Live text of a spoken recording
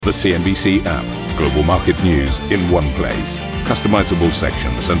The CNBC app. Global market news in one place. Customizable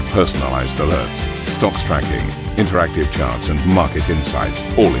sections and personalized alerts. Stocks tracking, interactive charts and market insights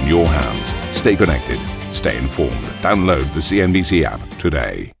all in your hands. Stay connected. Stay informed. Download the CNBC app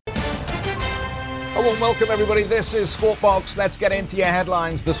today. Hello and welcome everybody. This is Squawkbox. Let's get into your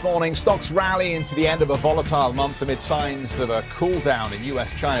headlines this morning. Stocks rally into the end of a volatile month amid signs of a cool down in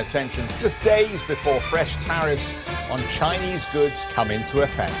US-China tensions just days before fresh tariffs on Chinese goods come into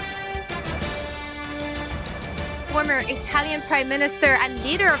effect. Former Italian Prime Minister and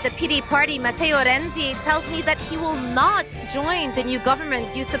leader of the PD party, Matteo Renzi, tells me that he will not join the new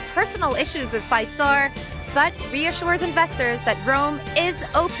government due to personal issues with Five Star, but reassures investors that Rome is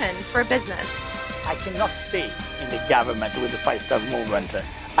open for business. I cannot stay in the government with the Five Star movement.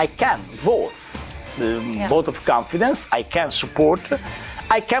 I can vote the vote of confidence, I can support,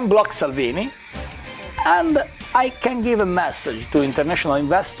 I can block Salvini, and I can give a message to international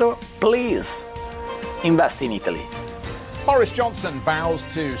investors, please invest in Italy. Boris Johnson vows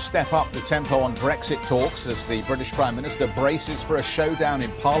to step up the tempo on Brexit talks as the British Prime Minister braces for a showdown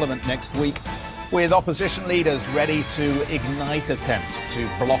in Parliament next week, with opposition leaders ready to ignite attempts to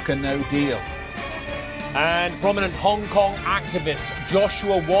block a no deal. And prominent Hong Kong activist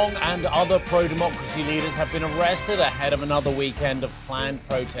Joshua Wong and other pro-democracy leaders have been arrested ahead of another weekend of planned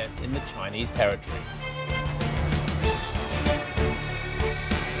protests in the Chinese territory.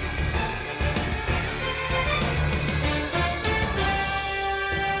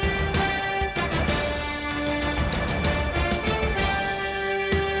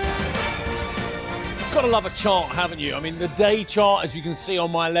 Got to love a chart, haven't you? I mean, the day chart, as you can see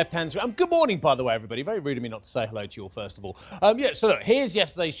on my left-hand side. Good morning, by the way, everybody. Very rude of me not to say hello to you all, first of all. So look, here's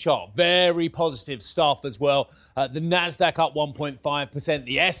yesterday's chart. Very positive stuff as well. The Nasdaq up 1.5%.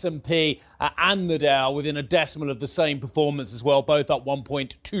 The S&P and the Dow within a decimal of the same performance as well. Both up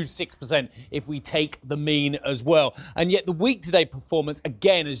 1.26% if we take the mean as well. And yet the week today performance,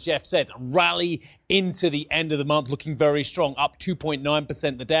 again, as Jeff said, rally into the end of the month looking very strong. Up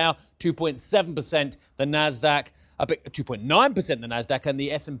 2.9% the Dow, 2.7% the Nasdaq, 2.9% the Nasdaq, and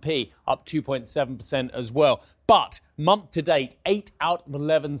the S&P up 2.7% as well. But month to date, 8 out of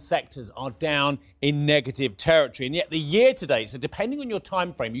 11 sectors are down in negative territory. And yet the year to date, so depending on your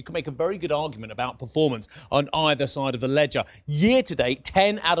time frame, you can make a very good argument about performance on either side of the ledger. Year to date,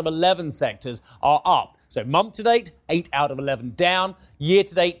 10 out of 11 sectors are up. So month to date, 8 out of 11 down. Year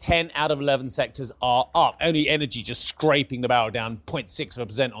to date, 10 out of 11 sectors are up. Only energy just scraping the barrel down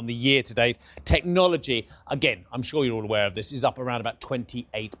 0.6% on the year to date. Technology, again, I'm sure you're all aware of this, is up around about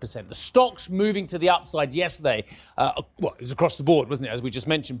 28%. The stocks moving to the upside yesterday, it was across the board, wasn't it, as we just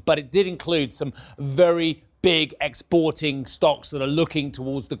mentioned, but it did include some very big exporting stocks that are looking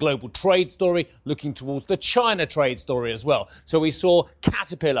towards the global trade story, looking towards the China trade story as well. So we saw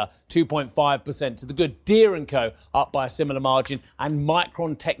Caterpillar 2.5% to the good, Deere & Co up by a similar margin, and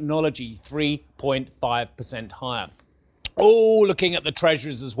Micron Technology 3.5% higher. Oh, looking at the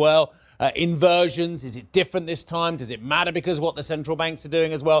treasuries as well. Inversions, is it different this time? Does it matter because of what the central banks are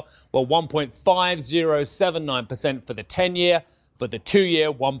doing as well? Well, 1.5079% for the 10-year. For the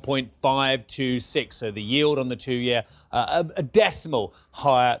 2-year, 1.526. So the yield on the 2-year, a decimal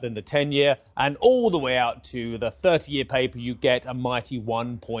higher than the 10-year. And all the way out to the 30-year paper, you get a mighty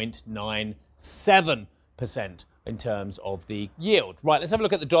 1.97% in terms of the yield. Right, let's have a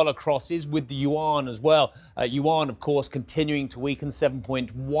look at the dollar crosses with the yuan as well. Yuan, of course, continuing to weaken,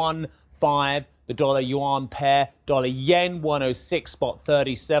 7.15. The dollar-yuan pair, dollar-yen,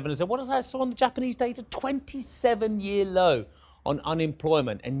 106.37. So what does I saw on the Japanese data? 27-year low on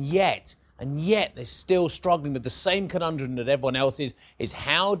unemployment, and yet they're still struggling with the same conundrum that everyone else is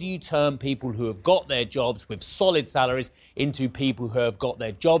how do you turn people who have got their jobs with solid salaries into people who have got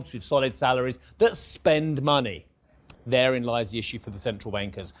their jobs with solid salaries that spend money? Therein lies the issue for the central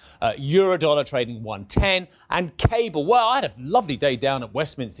bankers. Euro dollar trading 110, and cable. Well, I had a lovely day down at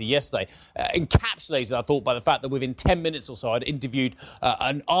Westminster yesterday, encapsulated, I thought, by the fact that within 10 minutes or so I'd interviewed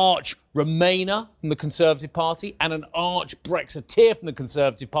an arch Remainer from the Conservative Party and an arch Brexiteer from the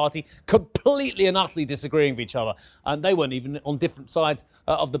Conservative Party, completely and utterly disagreeing with each other. And they weren't even on different sides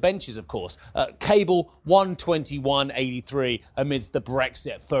of the benches, of course. Cable 121.83 amidst the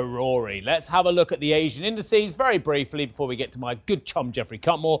Brexit furore. Let's have a look at the Asian indices very briefly before we get to my good chum Geoffrey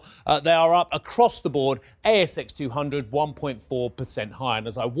Cutmore. They are up across the board. ASX 200 1.4% higher. And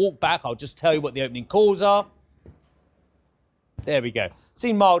as I walk back, I'll just tell you what the opening calls are. There we go.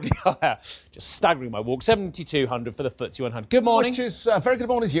 Seen mildly higher. Just staggering my walk. 7,200 for the FTSE 100. Good morning. Which is very good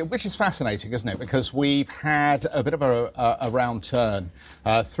morning to you. Which is fascinating, isn't it? Because we've had a bit of a round turn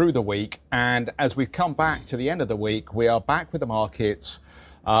through the week. And as we've come back to the end of the week, we are back with the markets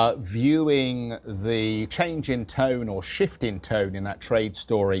viewing the change in tone or shift in tone in that trade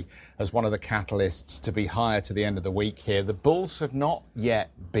story as one of the catalysts to be higher to the end of the week here. The bulls have not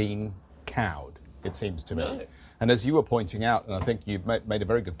yet been cowed, it seems to me. No. And as you were pointing out, and I think you've made a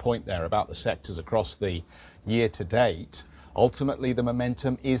very good point there about the sectors across the year to date, ultimately the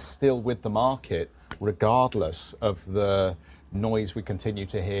momentum is still with the market, regardless of the noise we continue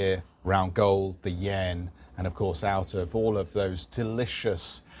to hear around gold, the yen, and of course out of all of those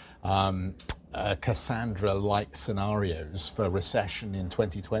delicious Cassandra-like scenarios for recession in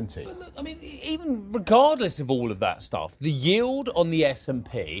 2020. But look, I mean, even regardless of all of that stuff, the yield on the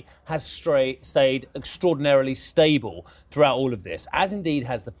S&P has stayed extraordinarily stable throughout all of this, as indeed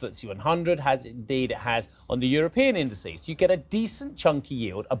has the FTSE 100, as indeed it has on the European indices. You get a decent chunky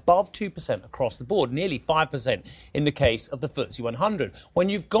yield above 2% across the board, nearly 5% in the case of the FTSE 100. When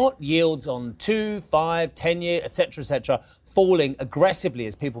you've got yields on 2, 5, 10-year, etc., falling aggressively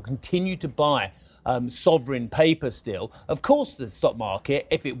as people continue to buy sovereign paper still. Of course, the stock market,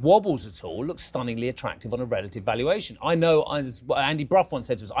 if it wobbles at all, looks stunningly attractive on a relative valuation. I know, as Andy Brough once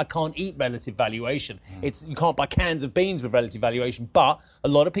said to us, I can't eat relative valuation. You can't buy cans of beans with relative valuation, but a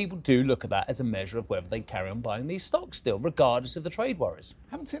lot of people do look at that as a measure of whether they carry on buying these stocks still, regardless of the trade worries.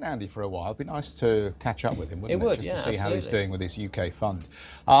 Haven't seen Andy for a while. It'd be nice to catch up with him, wouldn't it? Just to see how he's doing with his UK fund.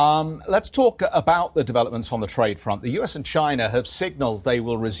 Let's talk about the developments on the trade front. The US and China have signalled they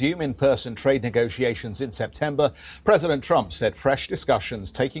will resume in-person trade negotiations in September. President Trump said fresh discussions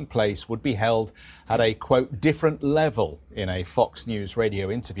taking place would be held at a, quote, different level in a Fox News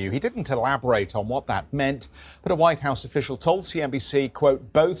radio interview. He didn't elaborate on what that meant, but a White House official told CNBC,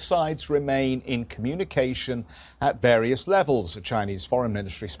 quote, both sides remain in communication at various levels. A Chinese foreign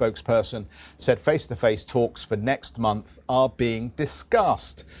ministry spokesperson said face-to-face talks for next month are being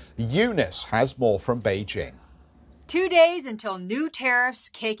discussed. Eunice has more from Beijing. 2 days until new tariffs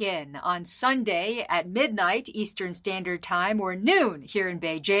kick in. On Sunday at midnight Eastern Standard Time, or noon here in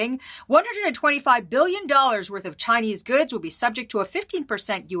Beijing, $125 billion worth of Chinese goods will be subject to a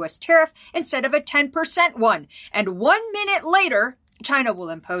 15% U.S. tariff instead of a 10% one. And 1 minute later, China will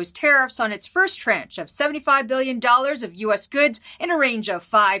impose tariffs on its first tranche of $75 billion of U.S. goods in a range of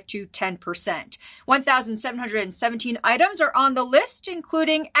 5 to 10%. 1,717 items are on the list,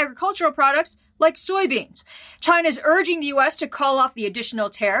 including agricultural products like soybeans. China's urging the U.S. to call off the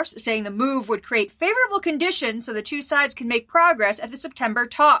additional tariffs, saying the move would create favorable conditions so the two sides can make progress at the September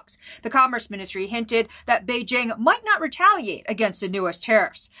talks. The Commerce Ministry hinted that Beijing might not retaliate against the newest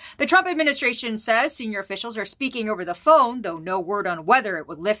tariffs. The Trump administration says senior officials are speaking over the phone, though no word on whether it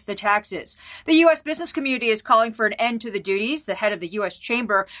would lift the taxes. The U.S. business community is calling for an end to the duties. The head of the U.S.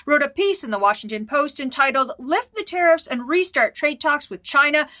 Chamber wrote a piece in the Washington Post entitled, "Lift the Tariffs and Restart Trade Talks with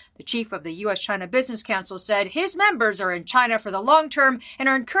China." The chief of the U.S.-China Business Council said his members are in China for the long term and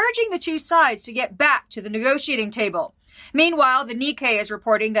are encouraging the two sides to get back to the negotiating table. Meanwhile, the Nikkei is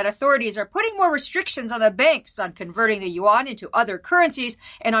reporting that authorities are putting more restrictions on the banks on converting the yuan into other currencies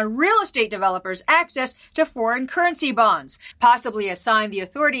and on real estate developers' access to foreign currency bonds, possibly a sign the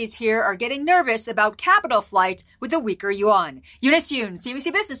authorities here are getting nervous about capital flight with the weaker yuan. Eunice Yoon,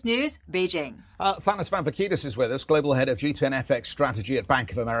 CNBC Business News, Beijing. Thanos Vampakidis is with us, Global Head of G10 FX Strategy at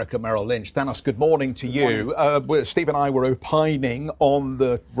Bank of America Merrill Lynch. Thanos, good morning to you. Steve and I were opining on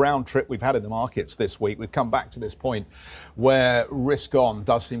the round trip we've had in the markets this week. We've come back to this point where risk on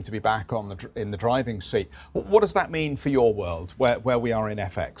does seem to be back on in the driving seat. What does that mean for your world, where we are in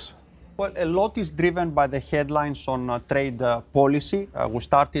FX? Well, a lot is driven by the headlines on trade policy. We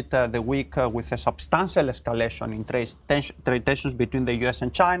started the week with a substantial escalation in trade tensions between the US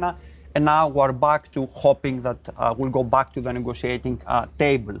and China, and now we're back to hoping that we'll go back to the negotiating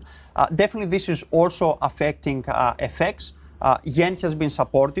table. Definitely this is also affecting FX. Yen has been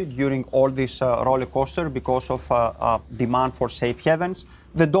supported during all this roller coaster because of demand for safe havens.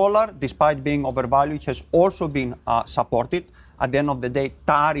 The dollar, despite being overvalued, has also been supported. At the end of the day,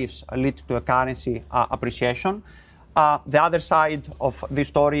 tariffs lead to a currency appreciation. The other side of this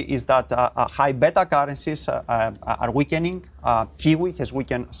story is that high beta currencies are weakening. Kiwi has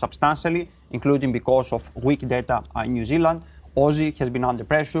weakened substantially, including because of weak data in New Zealand. Aussie has been under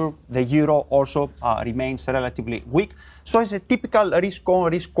pressure. The euro also remains relatively weak. So it's a typical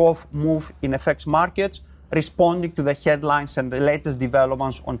risk-on, risk-off move in FX markets, responding to the headlines and the latest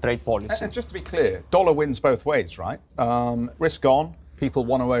developments on trade policy. And just to be clear, dollar wins both ways, right? Risk on, people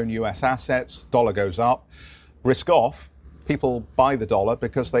want to own US assets, dollar goes up. Risk off, people buy the dollar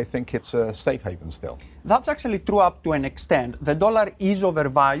because they think it's a safe haven still. That's actually true up to an extent. The dollar is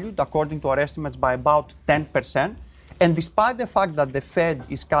overvalued, according to our estimates, by about 10%. And despite the fact that the Fed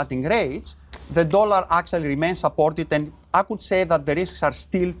is cutting rates, the dollar actually remains supported, and I could say that the risks are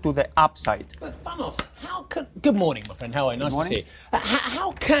still to the upside. But Thanos, good morning, my friend. How are you? Nice to see you.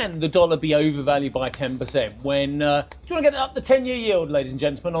 How can the dollar be overvalued by 10% when, do you want to get up the 10-year yield, ladies and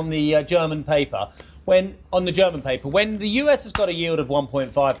gentlemen, on the German paper? When the US has got a yield of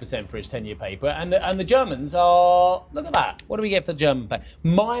 1.5% for its 10-year paper, and the Germans are, look at that, what do we get for the German paper?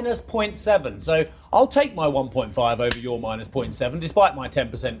 Minus 0.7. So I'll take my 1.5 over your minus 0.7, despite my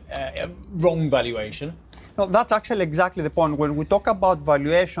 10% wrong valuation. No, that's actually exactly the point. When we talk about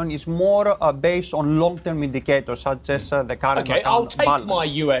valuation, it's more based on long-term indicators such as the current account I'll take balance. my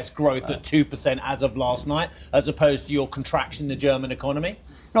US growth at 2% as of last night, as opposed to your contraction in the German economy.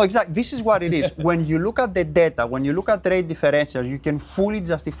 No, exactly. This is what it is. When you look at the data, when you look at trade differentials, you can fully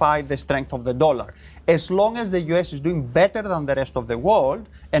justify the strength of the dollar. As long as the US is doing better than the rest of the world,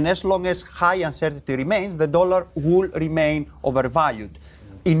 and as long as high uncertainty remains, the dollar will remain overvalued.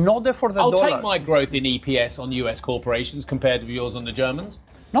 In order for the dollar... I'll take my growth in EPS on US corporations compared to yours on the Germans.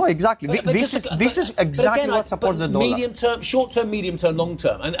 No, exactly. This is exactly what supports the dollar. Medium-term, short-term, medium-term,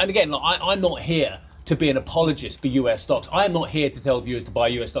 long-term. And again, look, I'm not here to be an apologist for US stocks. I am not here to tell viewers to buy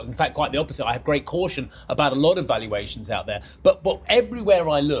US stocks. In fact, quite the opposite. I have great caution about a lot of valuations out there. But everywhere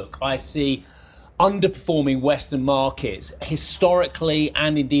I look, I see underperforming Western markets historically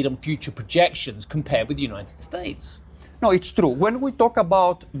and indeed on future projections compared with the United States. No, it's true. When we talk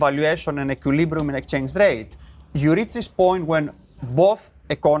about valuation and equilibrium in exchange rate, you reach this point when both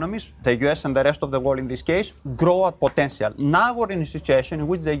economies, the US and the rest of the world in this case, grow at potential. Now we're in a situation in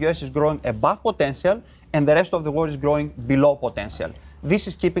which the US is growing above potential and the rest of the world is growing below potential. This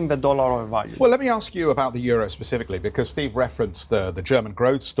is keeping the dollar overvalued. Well, let me ask you about the euro specifically, because Steve referenced the German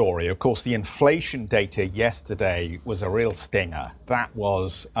growth story. Of course, the inflation data yesterday was a real stinger. That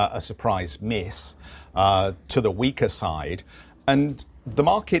was a surprise miss to the weaker side. And the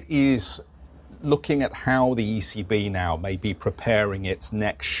market is looking at how the ECB now may be preparing its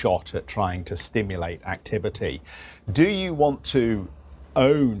next shot at trying to stimulate activity. Do you want to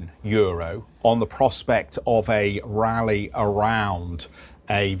own euro on the prospect of a rally around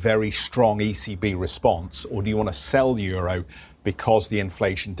a very strong ECB response, or do you want to sell euro because the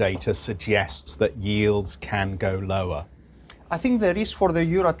inflation data suggests that yields can go lower? I think the risks for the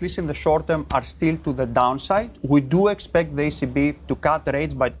euro, at least in the short term, are still to the downside. We do expect the ECB to cut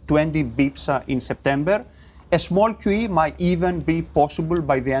rates by 20 bips in September. A small QE might even be possible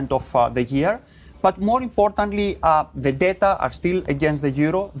by the end of the year. But more importantly, the data are still against the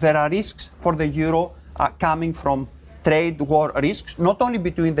euro. There are risks for the euro coming from trade war risks, not only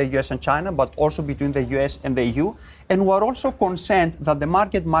between the US and China, but also between the US and the EU. And we're also concerned that the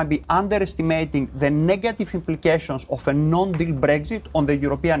market might be underestimating the negative implications of a non-deal Brexit on the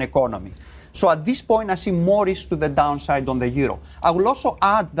European economy. So at this point, I see more risk to the downside on the euro. I will also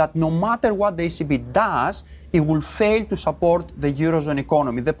add that no matter what the ECB does, it will fail to support the Eurozone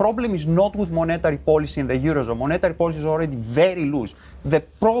economy. The problem is not with monetary policy in the Eurozone. Monetary policy is already very loose. The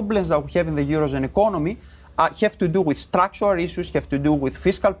problems that we have in the Eurozone economy have to do with structural issues, have to do with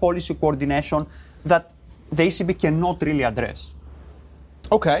fiscal policy coordination that the ECB cannot really address.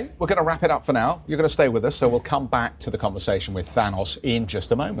 Okay, we're going to wrap it up for now. You're going to stay with us, so we'll come back to the conversation with Thanos in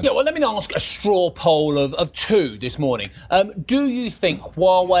just a moment. Yeah, well, let me ask a straw poll of two this morning. Do you think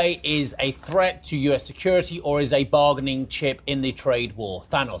Huawei is a threat to US security or is a bargaining chip in the trade war?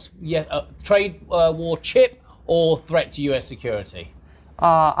 Thanos, trade war chip or threat to US security?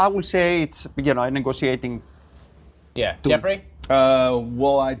 I will say it's, a negotiating. Yeah, Jeffrey?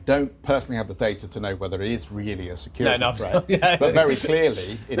 Well, I don't personally have the data to know whether it is really a security threat. Yeah. But very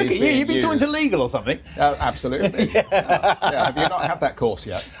clearly, it is being You've been talking to legal or something? Absolutely. Have you not had that course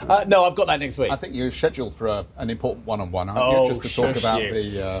yet? No, I've got that next week. I think you're scheduled for an important one-on-one, aren't you? Just to talk about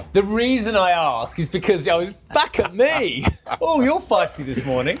the... The reason I ask is because I was back at me. Oh, you're feisty this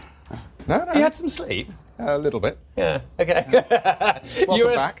morning. No. You had some sleep? A little bit. Yeah, okay.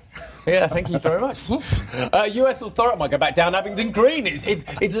 Welcome back. Yeah, thank you very much. US authority might go back down Abingdon Green.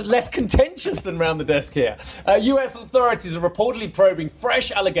 It's less contentious than round the desk here. US authorities are reportedly probing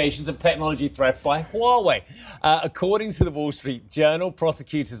fresh allegations of technology theft by Huawei. According to the Wall Street Journal,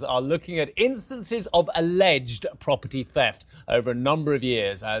 prosecutors are looking at instances of alleged property theft over a number of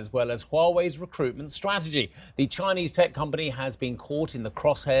years, as well as Huawei's recruitment strategy. The Chinese tech company has been caught in the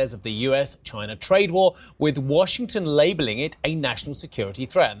crosshairs of the US-China trade war, with Washington labelling it a national security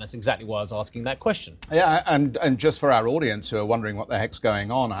threat. And that's exactly why I was asking that question. Yeah, and just for our audience who are wondering what the heck's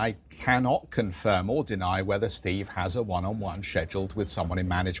going on, I cannot confirm or deny whether Steve has a one-on-one scheduled with someone in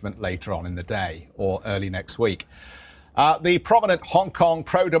management later on in the day or early next week. The prominent Hong Kong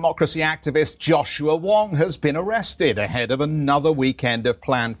pro-democracy activist Joshua Wong has been arrested ahead of another weekend of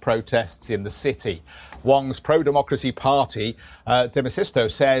planned protests in the city. Wong's pro-democracy party,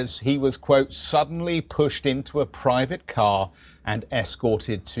 Demosisto, says he was, quote, suddenly pushed into a private car and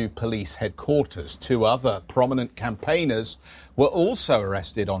escorted to police headquarters. Two other prominent campaigners were also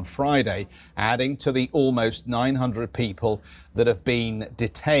arrested on Friday, adding to the almost 900 people that have been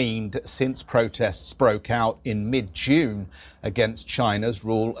detained since protests broke out in mid-June against China's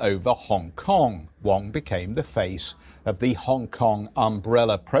rule over Hong Kong. Wong became the face of the Hong Kong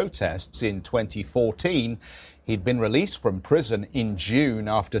umbrella protests in 2014. He'd been released from prison in June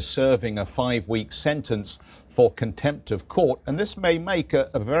after serving a 5-week sentence for contempt of court, and this may make a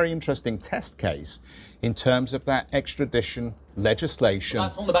very interesting test case in terms of that extradition legislation. Well,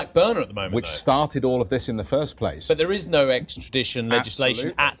 that's on the back burner at the moment, which started all of this in the first place. But there is no extradition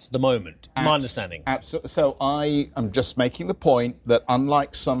legislation at the moment, my understanding. So I am just making the point that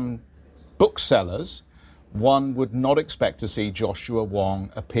unlike some booksellers, one would not expect to see Joshua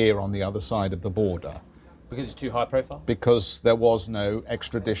Wong appear on the other side of the border. Because it's too high profile? Because there was no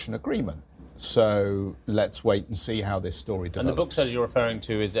extradition agreement. So let's wait and see how this story develops. And the booksellers you're referring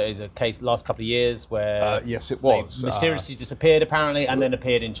to is a case last couple of years where... yes, it was. Mysteriously disappeared, apparently, and then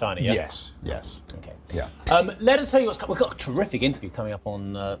appeared in China, yeah? Yes. Okay. Yeah. Let us tell you what's coming. We've got a terrific interview coming up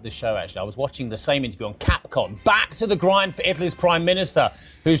on this show, actually. I was watching the same interview on Capcom. Back to the grind for Italy's Prime Minister,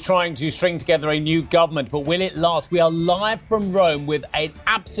 who's trying to string together a new government. But will it last? We are live from Rome with an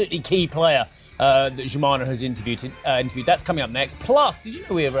absolutely key player that Jumana has interviewed. That's coming up next. Plus, did you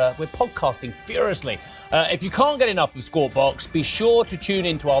know we're podcasting furiously? If you can't get enough of Squawk Box, be sure to tune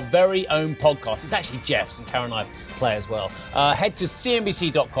into our very own podcast. It's actually Jeff's, and Karen and I play as well. Head to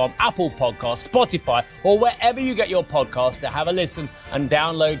cnbc.com, Apple Podcasts, Spotify, or wherever you get your podcast to have a listen and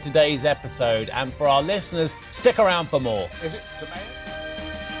download today's episode. And for our listeners, stick around for more. Is it tomato?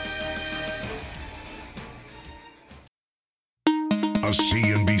 A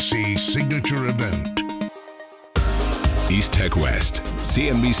CNBC signature event. East Tech West,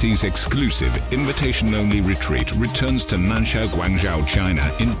 CNBC's exclusive invitation-only retreat, returns to Nanshao, Guangzhou,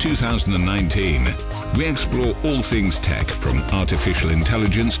 China in 2019. We explore all things tech, from artificial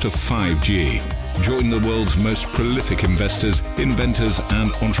intelligence to 5G. Join the world's most prolific investors, inventors,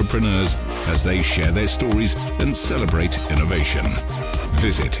 and entrepreneurs as they share their stories and celebrate innovation.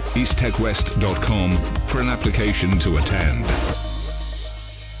 Visit easttechwest.com for an application to attend.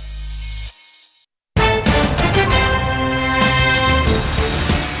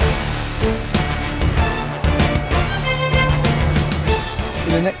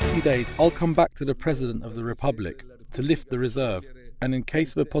 In the next few days, I'll come back to the President of the Republic to lift the reserve, and in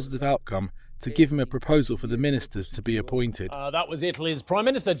case of a positive outcome, to give him a proposal for the ministers to be appointed. That was Italy's Prime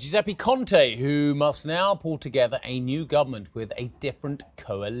Minister, Giuseppe Conte, who must now pull together a new government with a different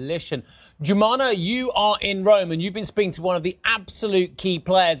coalition. Jumana, you are in Rome and you've been speaking to one of the absolute key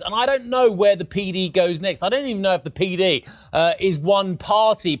players, and I don't know where the PD goes next. I don't even know if the PD is one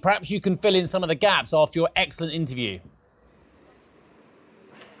party. Perhaps you can fill in some of the gaps after your excellent interview.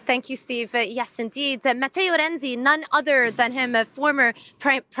 Thank you, Steve. Yes, indeed. Matteo Renzi, none other than him, a former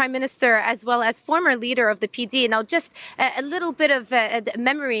prime minister as well as former leader of the PD. Now, just a little bit of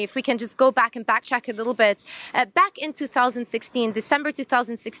memory, if we can just go back and backtrack a little bit. Back in 2016, December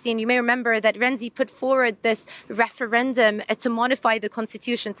 2016, you may remember that Renzi put forward this referendum to modify the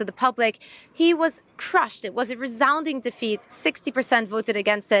constitution to the public. He was crushed. It was a resounding defeat. 60% voted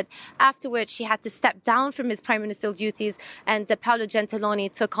against it, after which he had to step down from his prime ministerial duties, and Paolo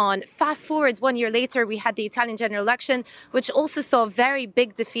Gentiloni took on. Fast forward 1 year later, we had the Italian general election, which also saw a very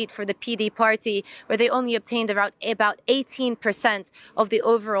big defeat for the PD party, where they only obtained about 18% of the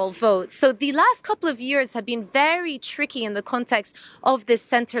overall vote. So the last couple of years have been very tricky in the context of this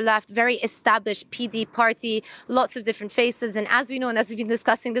center-left, very established PD party, lots of different faces. And as we know, and as we've been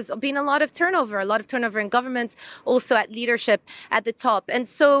discussing, there's been a lot of turnover in government, also at leadership at the top. And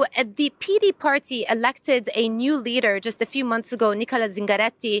so the PD party elected a new leader just a few months ago, Nicola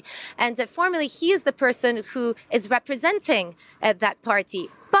Zingaretti, and formally he is the person who is representing that party.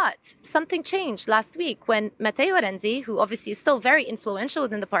 But something changed last week when Matteo Renzi, who obviously is still very influential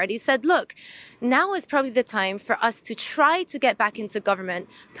within the party, said, look, now is probably the time for us to try to get back into government,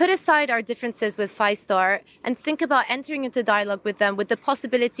 put aside our differences with Five Star, and think about entering into dialogue with them with the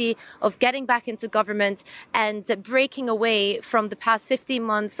possibility of getting back into government and breaking away from the past 15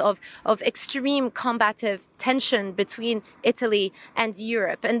 months of extreme combative tension between Italy and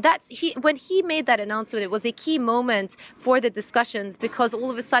Europe. And when he made that announcement, it was a key moment for the discussions, because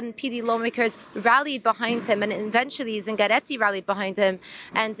all of a a sudden PD lawmakers rallied behind him, and eventually Zingaretti rallied behind him,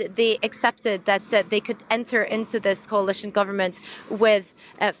 and they accepted that they could enter into this coalition government with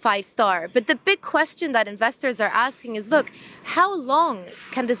Five Star. But the big question that investors are asking is, look, how long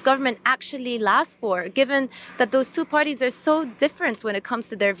can this government actually last for, given that those two parties are so different when it comes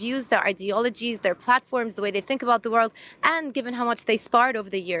to their views, their ideologies, their platforms, the way they think about the world, and given how much they sparred over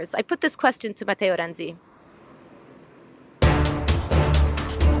the years? I put this question to Matteo Renzi.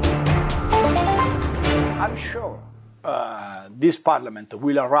 I'm sure this parliament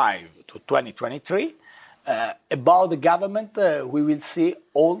will arrive to 2023. About the government, we will see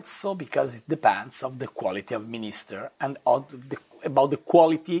also, because it depends on the quality of minister and about the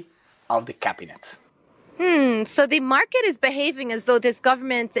quality of the cabinet. So the market is behaving as though this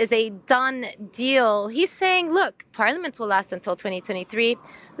government is a done deal. He's saying, look, Parliament will last until 2023.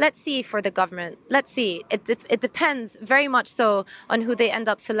 Let's see for the government. Let's see. It depends very much so on who they end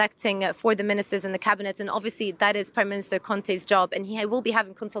up selecting for the ministers in the cabinet. And obviously, that is Prime Minister Conte's job. And he will be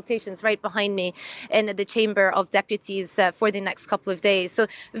having consultations right behind me in the Chamber of Deputies for the next couple of days. So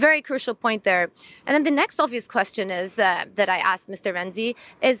very crucial point there. And then the next obvious question is that I asked Mr. Renzi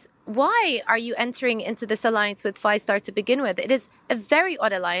is, why are you entering into this alliance with Five Star to begin with? It is a very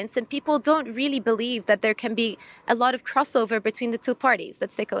odd alliance, and people don't really believe that there can be a lot of crossover between the two parties.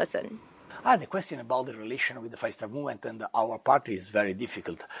 Let's take a listen. The question about the relation with the Five Star Movement and our party is very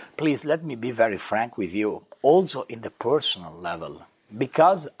difficult. Please let me be very frank with you, also in the personal level,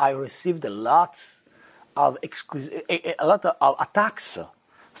 because I received a lot of attacks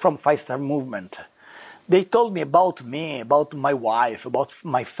from Five Star Movement. They told me, about my wife, about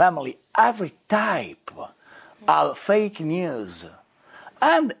my family, every type of fake news.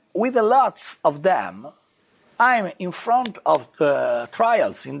 And with a lot of them, I'm in front of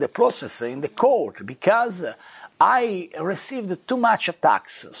trials, in the process, in the court, because I received too much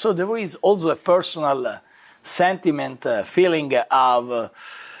attacks. So there is also a personal sentiment, feeling of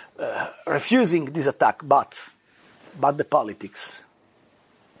refusing this attack, but the politics.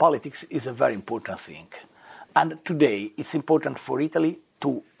 Politics is a very important thing. And today it's important for Italy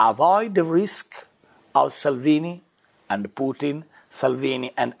to avoid the risk of Salvini and Putin,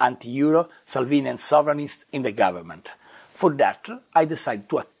 Salvini and anti-Euro, Salvini and sovereignist in the government. For that, I decided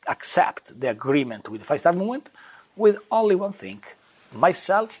to accept the agreement with the Five Star Movement with only one thing: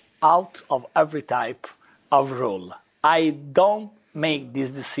 myself out of every type of role. I don't make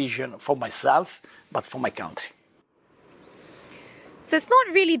this decision for myself, but for my country. So it's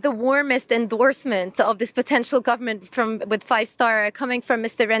not really the warmest endorsement of this potential government with Five Star coming from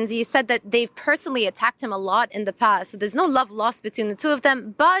Mr. Renzi. He said that they've personally attacked him a lot in the past. So there's no love lost between the two of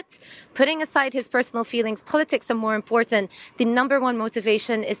them. But putting aside his personal feelings, politics are more important. The number one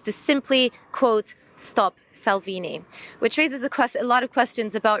motivation is to simply, quote, stop Salvini, which raises a lot of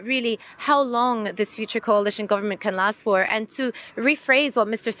questions about really how long this future coalition government can last for. And to rephrase what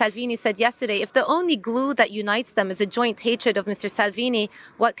Mr. Salvini said yesterday, if the only glue that unites them is a joint hatred of Mr. Salvini,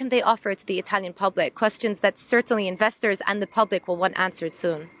 what can they offer to the Italian public? Questions that certainly investors and the public will want answered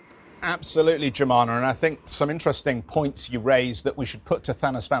soon. Absolutely, Germana. And I think some interesting points you raised that we should put to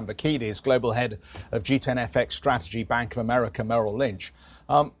Thanos Vamvakidis, Global Head of G10FX Strategy, Bank of America, Merrill Lynch.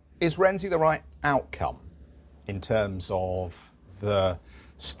 Is Renzi the right outcome in terms of the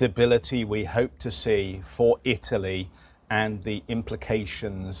stability we hope to see for Italy and the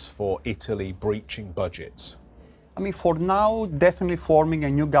implications for Italy breaching budgets? I mean, for now, definitely forming a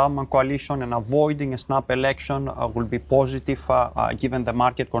new government coalition and avoiding a snap election will be positive given the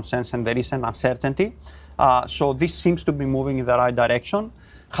market consensus and the recent uncertainty. So this seems to be moving in the right direction.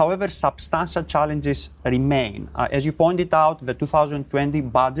 However, substantial challenges remain. As you pointed out, the 2020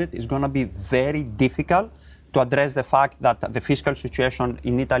 budget is going to be very difficult to address the fact that the fiscal situation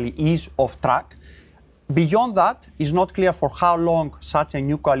in Italy is off track. Beyond that, it's not clear for how long such a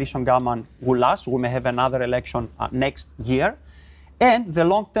new coalition government will last. We may have another election next year. And the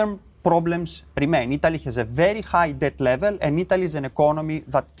long-term problems remain. Italy has a very high debt level, and Italy is an economy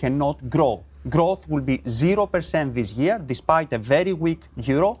that cannot grow. Growth will be 0% this year, despite a very weak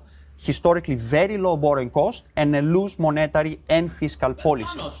euro, historically very low borrowing cost, and a loose monetary and fiscal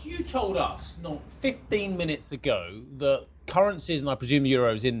policy. Thanos, you told us not 15 minutes ago that currencies, and I presume the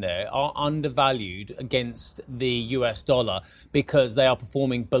euro is in there, are undervalued against the US dollar because they are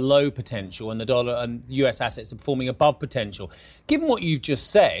performing below potential and the dollar and US assets are performing above potential. Given what you've just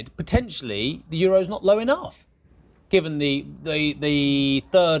said, potentially the euro is not low enough. Given the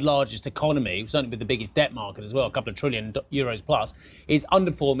third largest economy, certainly with the biggest debt market as well, a couple of trillion euros plus, is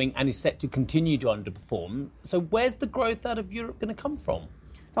underperforming and is set to continue to underperform. So where's the growth out of Europe going to come from?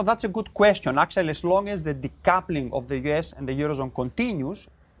 No, that's a good question. Actually, as long as the decoupling of the US and the Eurozone continues,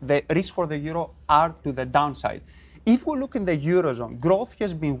 the risks for the Euro are to the downside. If we look in the Eurozone, growth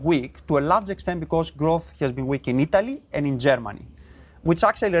has been weak to a large extent because growth has been weak in Italy and in Germany, which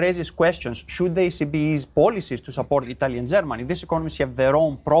actually raises questions. Should the ECB ease policies to support Italy and Germany? These economies have their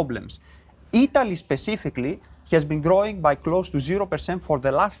own problems. Italy specifically has been growing by close to 0% for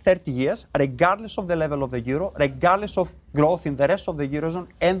the last 30 years, regardless of the level of the euro, regardless of growth in the rest of the Eurozone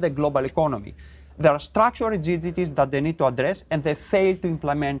and the global economy. There are structural rigidities that they need to address, and they fail to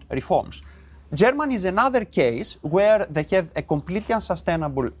implement reforms. Germany is another case where they have a completely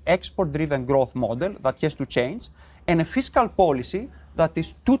unsustainable export-driven growth model that has to change, and a fiscal policy that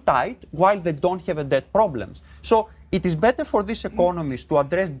is too tight while they don't have a debt problems. So it is better for these economies to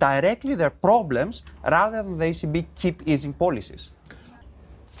address directly their problems rather than the ECB keep easing policies.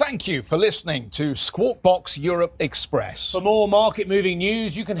 Thank you for listening to Squawk Box Europe Express. For more market-moving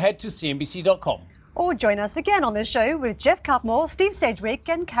news, you can head to cnbc.com. Or join us again on the show with Jeff Cutmore, Steve Sedgwick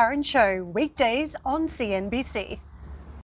and Karen Cho, weekdays on CNBC.